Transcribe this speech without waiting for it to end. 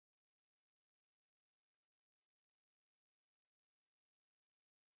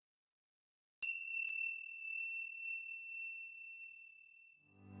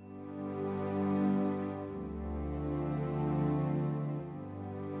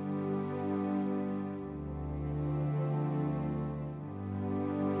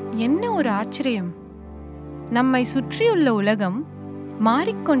என்ன ஒரு ஆச்சரியம்! நம்மை சுற்றியுள்ள உலகம்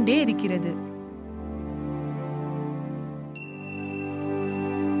மாறிக்கொண்டே இருக்கிறது.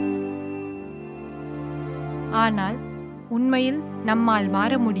 ஆனால் உண்மையில் நம்மால்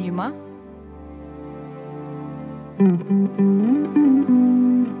மாற முடியுமா?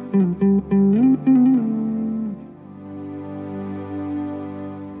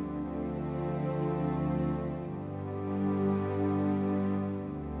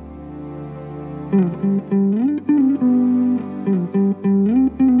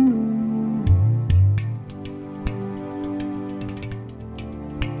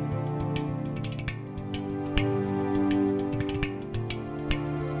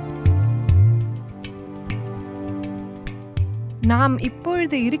 நாம்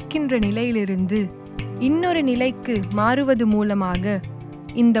இப்பொழுது இருக்கின்ற நிலையிலிருந்து இன்னொரு நிலைக்கு மாறுவது மூலமாக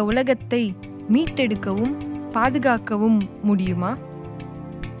இந்த உலகத்தை மீட்டெடுக்கவும் பாதுகாக்கவும் முடியுமா?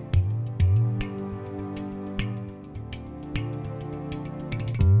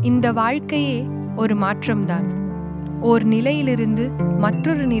 இந்த வாழ்க்கையே ஒரு மாற்றம்தான். ஓர் நிலையிலிருந்து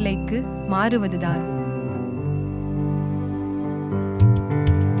மற்றொரு நிலைக்கு மாறுவதுதான்.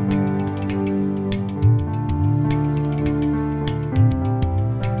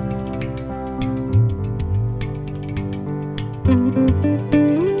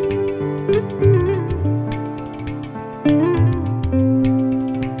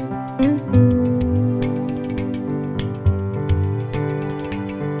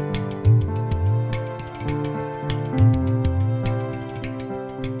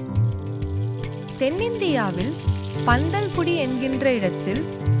 தென்னிந்தியாவில் பந்தல்குடி என்கின்ற இடத்தில்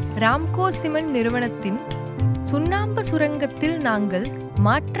ராம்கோ சிமெண்ட் நிறுவனத்தின் சுண்ணாம்பு சுரங்கத்தில் நாங்கள்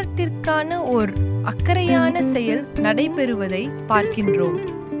மாற்றத்திற்கான ஓர் அக்கறையான செயல் நடைபெறுவதை பார்க்கின்றோம்.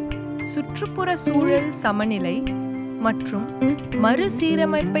 சுற்றுப்புற சூழல் சமநிலை மற்றும்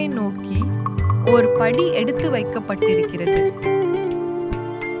மறுசீரமைப்பை நோக்கி ஓர் படி எடுத்து வைக்கப்பட்டிருக்கிறது.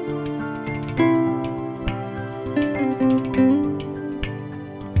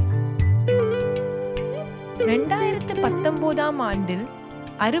 ஆண்டில்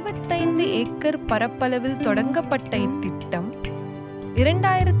 65 ஏக்கர் பரப்பளவில் தொடங்கப்பட்ட இத்திட்டம்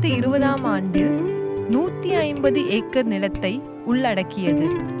 2020 ஆண்டில் 150 ஏக்கர் நிலத்தை உள்ளடக்கியது.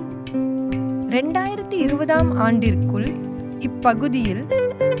 2020 ஆண்டிற்குள் இப்பகுதியில்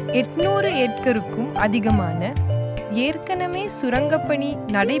 800 ஏக்கருக்கும் அதிகமான ஏற்கனவே சுரங்கப்பணி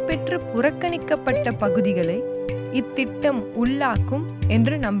நடைபெற்று புறக்கணிக்கப்பட்ட பகுதிகளை இத்திட்டம் உள்ளாக்கும்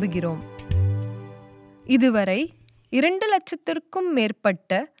என்று நம்புகிறோம். இதுவரை 2 லட்சத்திற்கும்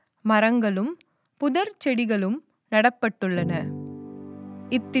மேற்பட்ட மரங்களும் புதர் செடிகளும் நடப்பட்டுள்ளன.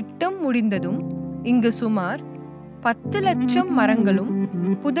 இத்திட்டம் முடிந்ததும் இங்கு சுமார் 10 லட்சம் மரங்களும்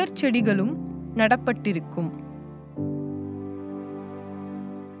புதர் செடிகளும் நடப்பட்டிருக்கும்.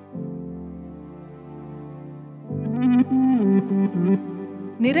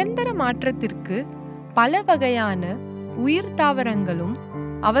 நிரந்தர மாற்றத்திற்கு பல வகையான உயிர் தாவரங்களும்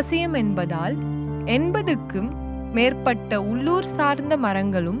அவசியம் என்பதால் 80க்கும் மேற்பட்ட உள்ளூர் சார்ந்த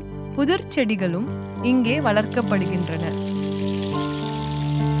மரங்களும் புதர் செடிகளும் இங்கே வளர்க்கப்படுகின்றன.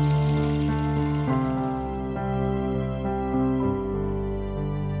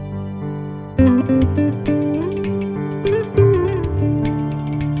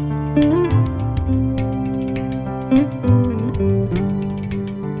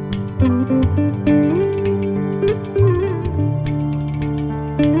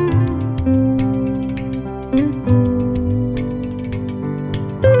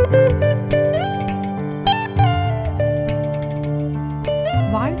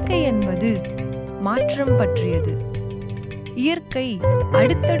 வாழ்க்கை என்பது மாற்றம் பற்றியது. இயற்கை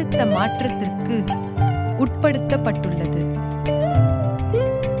அடுத்தடுத்த மாற்றத்திற்கு உட்படுத்தப்பட்டுள்ளது.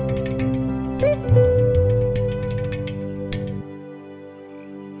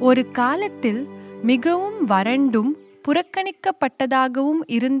 ஒரு காலத்தில் மிகவும் வறண்டும் புறக்கணிக்கப்பட்டதாகவும்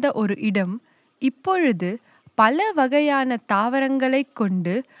இருந்த ஒரு இடம் இப்பொழுது பல வகையான தாவரங்களை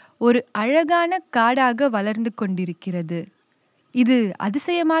கொண்டு ஒரு அழகான காடாக வளர்ந்து கொண்டிருக்கிறது. இது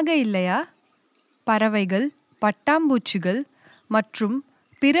அதிசயமாக இல்லையா? பறவைகள், பட்டாம்பூச்சிகள் மற்றும்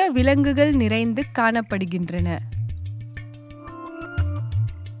பிற விலங்குகள் நிறைந்து காணப்படுகின்றன.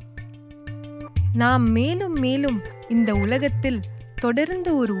 நாம் மேலும் மேலும் இந்த உலகத்தில்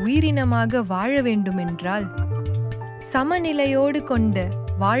தொடர்ந்து ஒரு உயிரினமாக வாழ வேண்டுமென்றால் சமநிலையோடு கொண்ட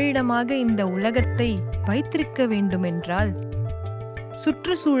வாழிடமாக இந்த உலகத்தை வைத்திருக்க வேண்டுமென்றால்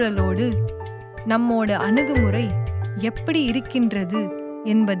சுற்றுச்சூழலோடு நம்மோட அணுகுமுறை எப்படி இருக்கின்றது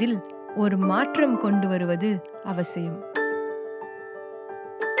என்பதில் ஒரு மாற்றம் கொண்டு வருவது அவசியம்.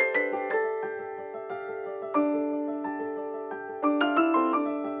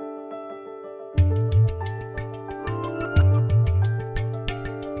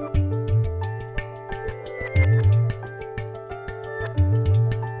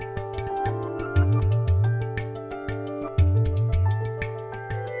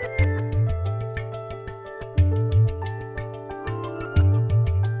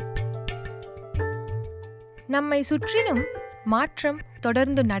 நம்மை சுற்றிலும் மாற்றம்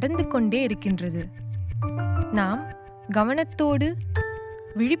தொடர்ந்து நடந்து கொண்டே இருக்கின்றது. நாம் கவனத்தோடு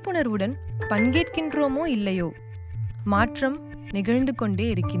விழிப்புணர்வுடன் பங்கேற்கின்றோமோ இல்லையோ, மாற்றம் நிகழ்ந்து கொண்டே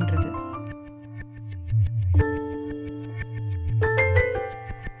இருக்கின்றது.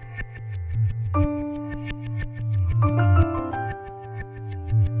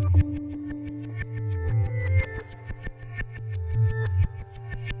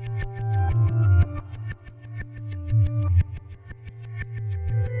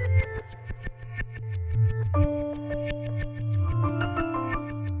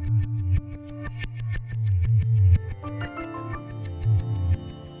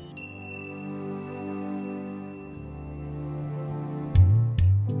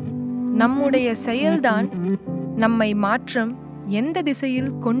 நம்முடைய செயல்தான் நம்மை மாற்றம் எந்த திசையில்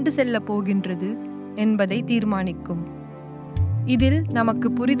கொண்டு செல்ல போகின்றது என்பதை தீர்மானிக்கும். இதில் நமக்கு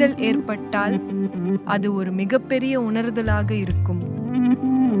புரிதல் ஏற்பட்டால் அது ஒரு மிகப்பெரிய உணர்தலாக இருக்கும்.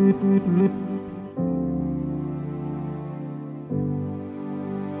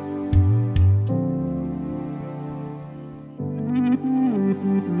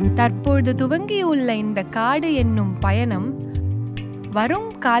 தற்பொழுது துவங்கியுள்ள இந்த காடு என்னும் பயணம் வரும்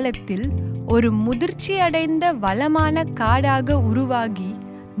காலத்தில் ஒரு முதிர்ச்சியடைந்த வளமான காடாக உருவாகி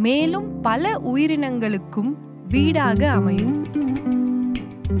மேலும் பல உயிரினங்களுக்கும் வீடாக அமையும்.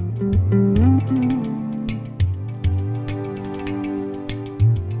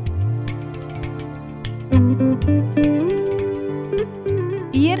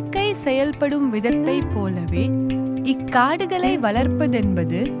 இயற்கை செயல்படும் விதத்தை போலவே இக்காடுகளை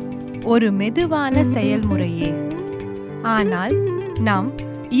வளர்ப்பதென்பது ஒரு மெதுவான செயல்முறையே. ஆனால் நாம்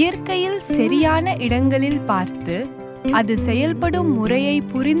இயற்கையில் சரியான இடங்களில் பார்த்து அது செயல்படும் முறையை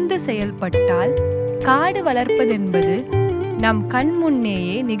புரிந்து செயல்பட்டால் காடு வளர்ப்பதென்பது நம் கண்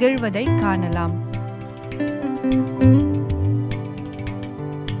முன்னேயே நிகழ்வதை காணலாம்.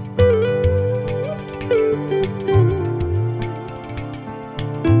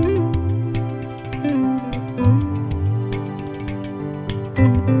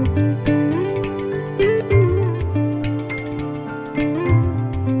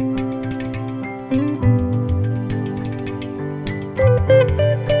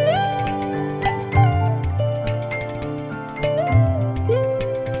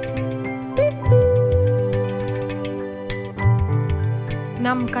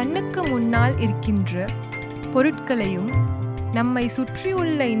 நம் கண்ணுக்கு முன்னால் இருக்கின்ற பொருட்களையும் நம்மை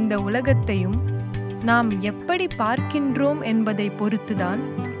சுற்றியுள்ள இந்த உலகத்தையும் நாம் எப்படி பார்க்கின்றோம் என்பதை பொறுத்துதான்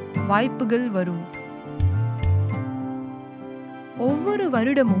வாய்ப்புகள் வரும். ஒவ்வொரு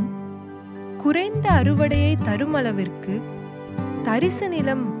வருடமும் குறைந்த அறுவடையை தரும் அளவிற்கு தரிசு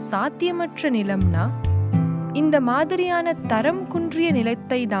நிலம் சாத்தியமற்ற நிலம்னா இந்த மாதிரியான தரம் குன்றிய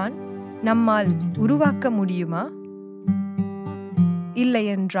நிலத்தை தான் நம்மால் உருவாக்க முடியுமா?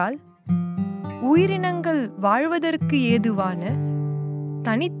 இல்லையென்றால் உயிரினங்கள் வாழ்வதற்கு ஏதுவான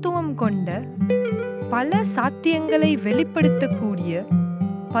தனித்துவம் கொண்ட பல சாத்தியங்களை வெளிப்படுத்தக்கூடிய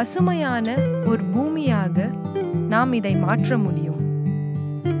பசுமையான ஒரு பூமியாக நாம் இதை மாற்ற முடியும்.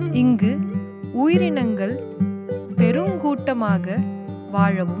 இங்கு உயிரினங்கள் பெருங்கூட்டமாக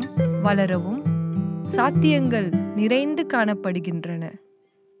வாழவும் வளரவும் சாத்தியங்கள் நிறைந்து காணப்படுகின்றன.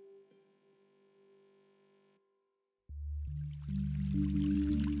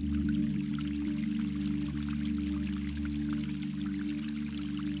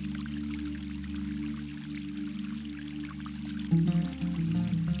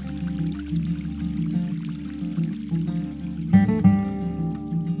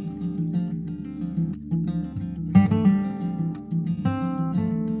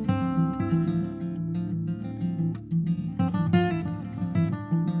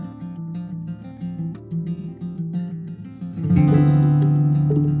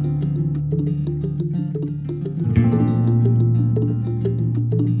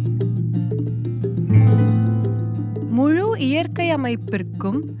 முழு இயற்கை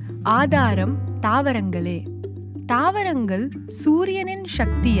அமைப்பிற்கும் ஆதாரம் தாவரங்களே. தாவரங்கள் சூரியனின்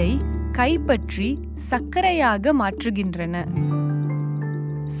சக்தியை கைப்பற்றி சர்க்கரையாக மாற்றுகின்றன.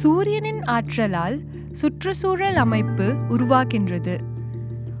 சூரியனின் ஆற்றலால் சுற்றுச்சூழல் அமைப்பு உருவாகின்றது.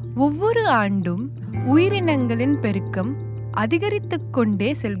 ஒவ்வொரு ஆண்டும் உயிரினங்களின் பெருக்கம் அதிகரித்துக்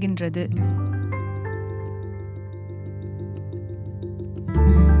கொண்டே செல்கின்றது.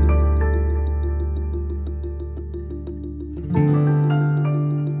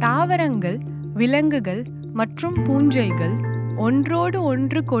 தாவரங்கள், விலங்குகள் மற்றும் பூஞ்சைகள் ஒன்றோடு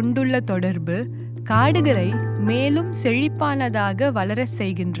ஒன்று கொண்டுள்ள தொடர்பு காடுகளை மேலும் செழிப்பானதாக வளர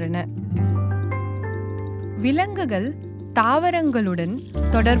செய்கின்றன. விலங்குகள் தாவரங்களுடன்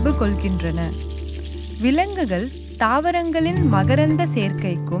தொடர்பு கொள்கின்றன. விலங்குகள் தாவரங்களின் மகரந்த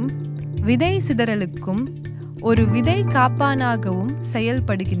சேர்க்கைக்கும் விதை சிதறலுக்கும் ஒரு விதை காப்பானாகவும்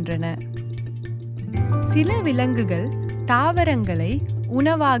செயல்படுகின்றன. சில விலங்குகள் தாவரங்களை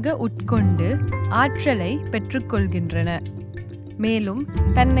உணவாக உட்கொண்டு ஆற்றலை பெற்றுக்கொள்கின்றன. மேலும்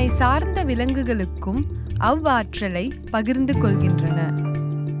தன்னை சார்ந்த விலங்குகளுக்கும் அவ்வாற்றலை பகிர்ந்து கொள்கின்றன.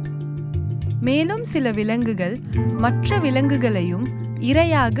 மேலும் சில விலங்குகள் மற்ற விலங்குகளையும்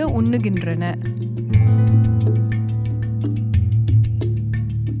இரையாக உண்ணுகின்றன.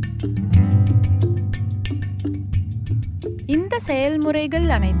 இந்த செயல்முறைகள்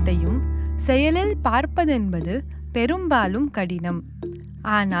அனைத்தையும் செயலில் பார்ப்பதென்பது பெரும்பாலும் கடினம்.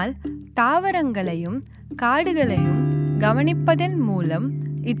 ஆனால் தாவரங்களையும் காடுகளையும் கவனிப்பதன் மூலம்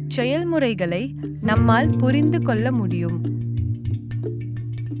இச்செயல்முறைகளை நம்மால் புரிந்து கொள்ள முடியும்.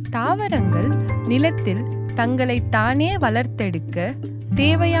 தாவரங்கள் நிலத்தில் தங்களை தானே வளர்த்தெடுக்க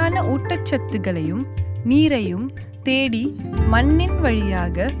தேவையான ஊட்டச்சத்துக்களையும் நீரையும் தேடி மண்ணின்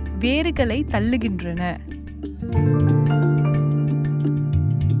வழியாக வேர்களை தள்ளுகின்றன.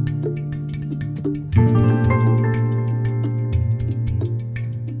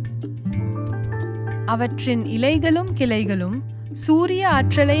 அவற்றின் இலைகளும் கிளைகளும் சூரிய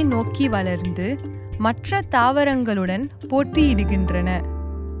ஆற்றலை நோக்கி வளர்ந்து மற்ற தாவரங்களுடன் போட்டியிடுகின்றன.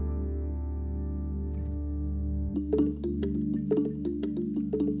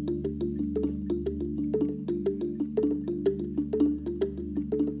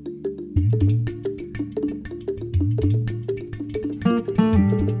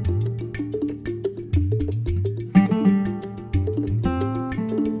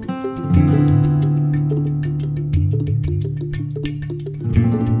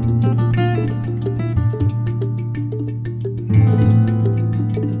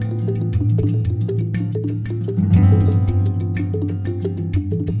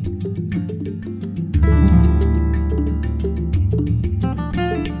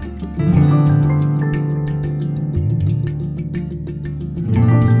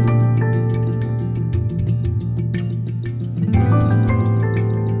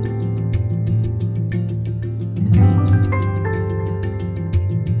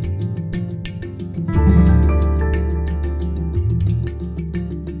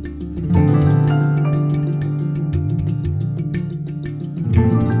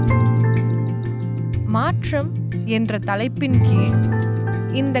 மாற்றம் என்ற தலைப்பின் கீழ்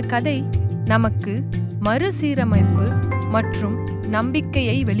இந்த கதை நமக்கு மறுசீரமைப்பு மற்றும்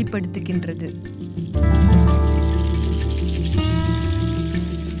நம்பிக்கையை வெளிப்படுத்துகின்றது.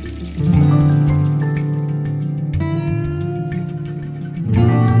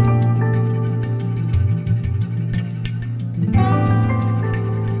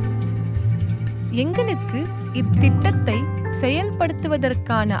 எங்களுக்கு இத்திட்டத்தை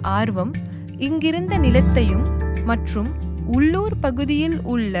செயல்படுத்துவதற்கான ஆர்வம் இங்கிருந்த நிலத்தையும் மற்றும் உள்ளூர் பகுதியில்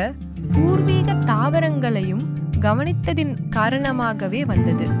உள்ள பூர்வீக தாவரங்களையும் கவனித்ததின் காரணமாகவே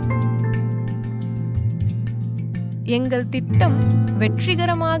வந்தது. எங்கள் திட்டம்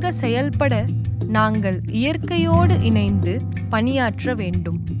வெற்றிகரமாக செயல்பட நாங்கள் இயற்கையோடு இணைந்து பணியாற்ற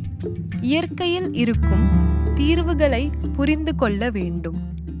வேண்டும். இயற்கையில் இருக்கும் தீர்வுகளை புரிந்து கொள்ள வேண்டும்.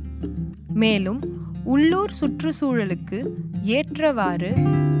 மேலும் உள்ளூர் சுற்றுச்சூழலுக்கு ஏற்றவாறு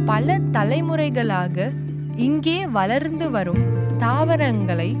பல தலைமுறைகளாக இங்கே வளர்ந்து வரும்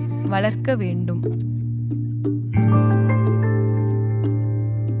தாவரங்களை வளர்க்க வேண்டும்.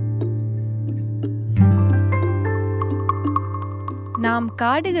 நாம்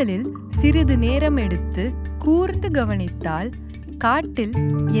காடுகளில் சிறிது நேரம் எடுத்து கூர்ந்து கவனித்தால் காட்டில்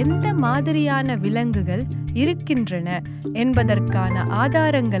எந்த மாதிரியான விலங்குகள் இருக்கின்றன என்பதற்கான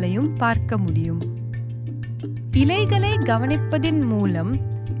ஆதாரங்களையும் பார்க்க முடியும். இலைகளை கவனிப்பதின் மூலம்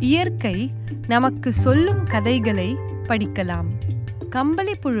இயற்கை நமக்கு சொல்லும் கதைகளை படிக்கலாம்.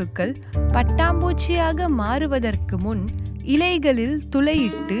 கம்பளி புழுக்கள் பட்டாம்பூச்சியாக மாறுவதற்கு முன் இலைகளில்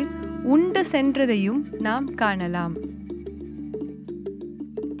துளையிட்டு உண்டு சென்றதையும் நாம் காணலாம்.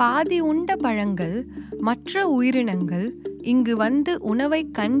 பாதி உண்ட பழங்கள் மற்ற உயிரினங்கள் இங்கு வந்து உணவை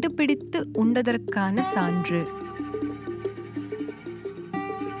கண்டுபிடித்து உண்டதற்கான சான்று.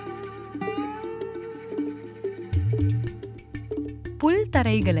 புல்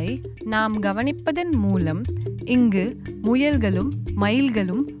தரைகளை நாம் கவனிப்பதன் மூலம் இங்கு முயல்களும்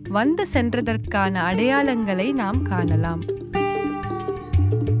மயில்களும் வந்து சென்றதற்கான அடையாளங்களை நாம் காணலாம்.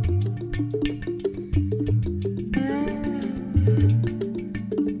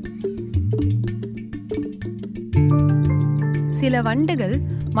 சில வண்டுகள்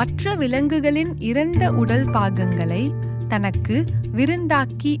மற்ற விலங்குகளின் இறந்த உடல் பாகங்களை தனக்கு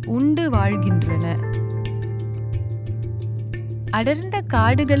விருந்தாக்கி உண்டு வாழ்கின்றன. அடர்ந்த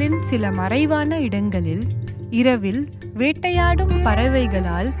காடுகளின் சில மறைவான இடங்களில் இரவில் வேட்டையாடும்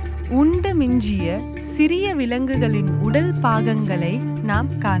பறவைகளால் உண்டு மிஞ்சிய சிறிய விலங்குகளின் உடல் பாகங்களை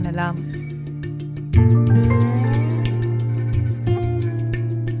நாம் காணலாம்.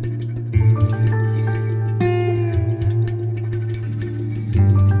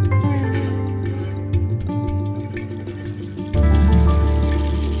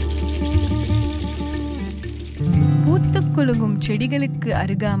 குலுங்கும் செடிகளுக்கு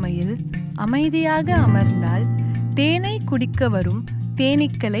அருகாமையில் அமைதியாக அமர்ந்தால் தேனை குடிக்க வரும்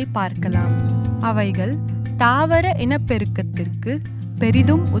தேனீக்களை பார்க்கலாம். அவைகள் தாவர இனப்பெருக்கத்திற்கு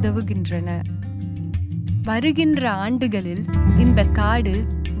பெரிதும் உதவுகின்றன. வருகின்ற ஆண்டுகளில் இந்த காடு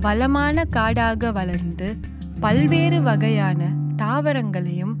வளமான காடாக வளர்ந்து பல்வேறு வகையான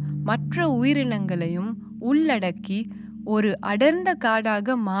தாவரங்களையும் மற்ற உயிரினங்களையும் உள்ளடக்கி ஒரு அடர்ந்த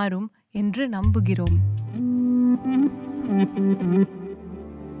காடாக மாறும் என்று நம்புகிறோம்.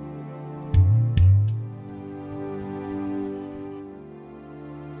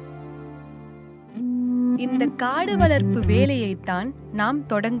 இந்த காடு வளர்ப்பு வேலையைத்தான் நாம்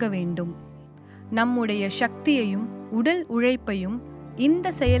தொடங்க வேண்டும். நம்முடைய சக்தியையும் உடல் உழைப்பையும்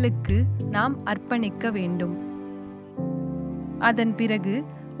இந்த செயலுக்கு நாம் அர்ப்பணிக்க வேண்டும். அதன் பிறகு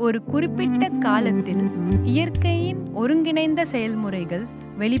ஒரு குறிப்பிட்ட காலத்தில் இயற்கையின் ஒருங்கிணைந்த செயல்முறைகள்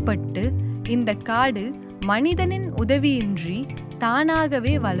வெளிப்பட்டு இந்த காடு மனிதனின் உதவியின்றி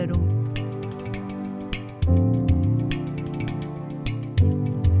தானாகவே வளரும்.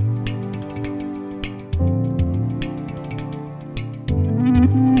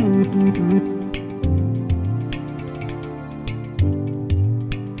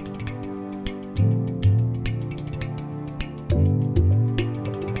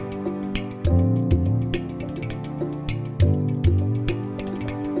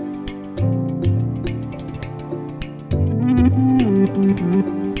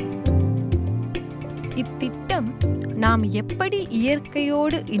 இத்திட்டம் நாம் எப்படி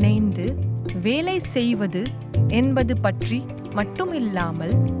இயற்கையோடு இணைந்து வேலை செய்வது என்பது பற்றி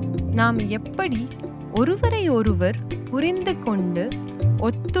மட்டுமில்லாமல் நாம் எப்படி ஒருவரை ஒருவர் புரிந்து கொண்டு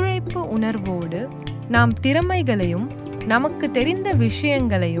ஒத்துழைப்பு உணர்வோடு நாம் திறமைகளையும் நமக்கு தெரிந்த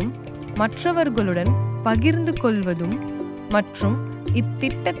விஷயங்களையும் மற்றவர்களுடன் பகிர்ந்து கொள்வதும் மற்றும்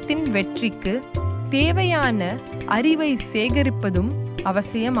இத்திட்டத்தின் வெற்றிக்கு தேவையான அறிவை சேகரிப்பதும்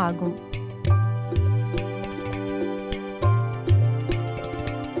அவசியமாகும்.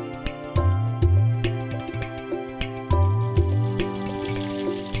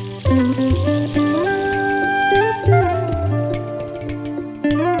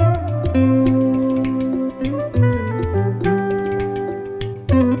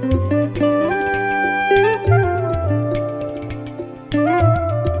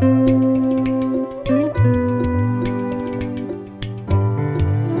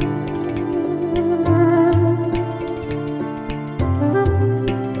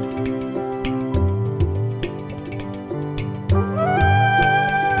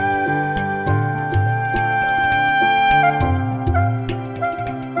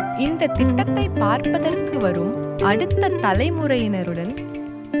 இந்த திட்டத்தை பார்ப்பதற்கு வரும் அடுத்த தலைமுறையினருடன்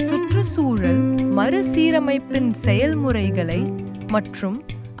சுற்றுச்சூழல் மறுசீரமைப்பின் செயல்முறைகளை மற்றும்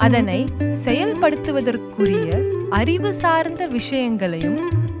அதனை செயல்படுத்துவதற்குரிய அறிவு சார்ந்த விஷயங்களையும்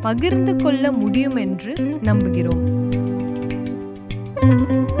பகிர்ந்து கொள்ள முடியும் என்று நம்புகிறோம்.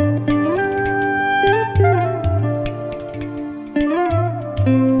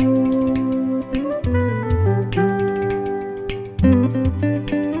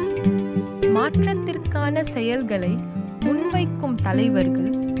 மாற்றத்திற்கான செயல்களை முன்வைக்கும் தலைவர்கள்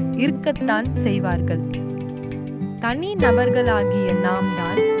இருக்கத்தான் செய்வார்கள். தனி நபர்களாகிய நாம்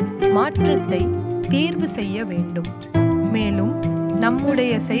தான் மாற்றத்தை தேர்வு செய்ய வேண்டும். மேலும்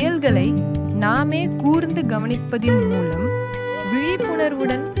நம்முடைய செயல்களை நாமே கூர்ந்து கவனிப்பதின் மூலம்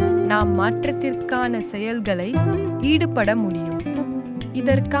விழிப்புணர்வுடன் நாம் மாற்றத்திற்கான செயல்களை ஈடுபட முடியும்.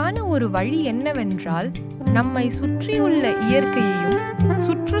 இதற்கான ஒரு வழி என்னவென்றால், நம்மை சுற்றியுள்ள இயற்கையையும்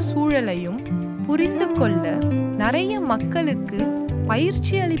சுற்றுச்சூழலையும் புரிந்து கொள்ள நிறைய மக்களுக்கு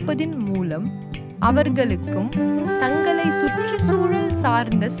பயிற்சி அளிப்பதின் மூலம் அவர்களுக்கும் தங்களை சுற்றுச்சூழல்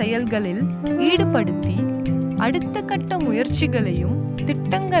சார்ந்த செயல்களில் ஈடுபடுத்தி அடுத்த கட்ட முயற்சிகளையும்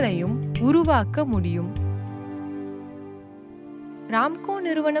திட்டங்களையும் உருவாக்க முடியும். ராம்கோ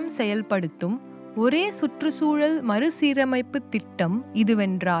நிறுவனம் செயல்படுத்தும் ஒரே சுற்றுச்சூழல் மறுசீரமைப்பு திட்டம்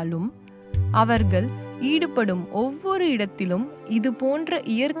இதுவென்றாலும், அவர்கள் ஈடுபடும் ஒவ்வொரு இடத்திலும் இது போன்ற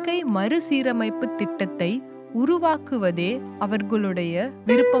இயற்கை மறுசீரமைப்பு திட்டத்தை உருவாக்குவதே அவர்களுடைய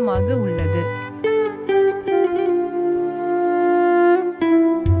விருப்பமாக உள்ளது.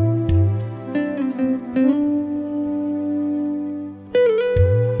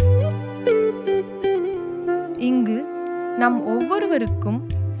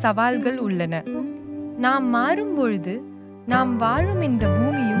 சவால்கள் உள்ளன. நாம் மாறும் பொழுது நாம் வாழும் இந்த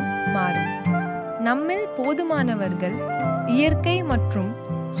பூமியும் மாறும். நம்மில் போதுமானவர்கள் இயற்கை மற்றும்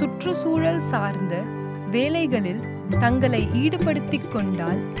சுற்றுச்சூழல் சார்ந்த வேலைகளில் தங்களை ஈடுபடுத்திக்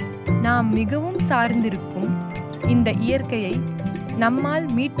கொண்டால் நாம் மிகவும் சார்ந்திருக்கும் இந்த இயற்கையை நம்மால்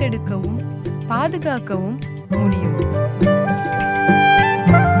மீட்டெடுக்கவும் பாதுகாக்கவும் முடியும்.